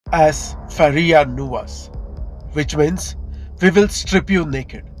as Faria Nuas, which means we will strip you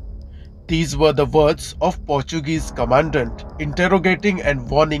naked. These were the words of Portuguese commandant interrogating and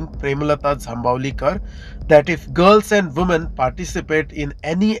warning Premalata Zambaulikar that if girls and women participate in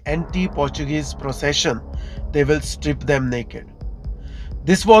any anti-Portuguese procession, they will strip them naked.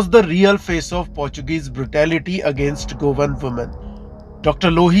 This was the real face of Portuguese brutality against Goan women.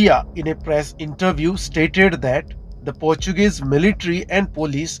 Dr. Lohia, in a press interview, stated that the Portuguese military and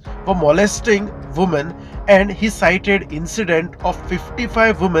police were molesting women, and he cited incident of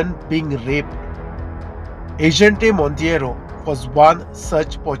 55 women being raped. Agente Monteiro was one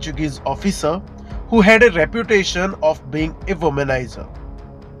such Portuguese officer who had a reputation of being a womanizer.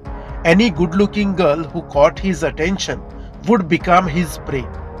 Any good-looking girl who caught his attention would become his prey.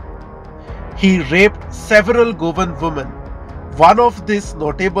 He raped several Goan women. One of this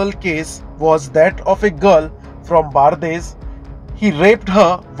notable case was that of a girl from Bardes. He raped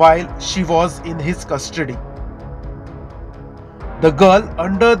her while she was in his custody. The girl,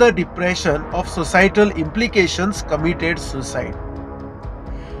 under the depression of societal implications, committed suicide.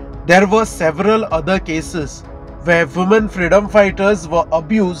 There were several other cases where women freedom fighters were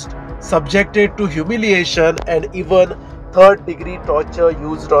abused, subjected to humiliation, and even third-degree torture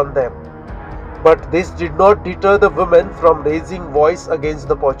used on them. But this did not deter the women from raising voice against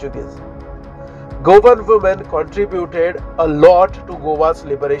the Portuguese. Goan women contributed a lot to Goa's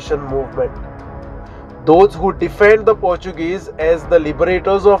liberation movement. Those who defend the Portuguese as the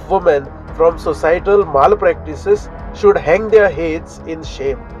liberators of women from societal malpractices should hang their heads in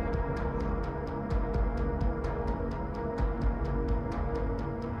shame.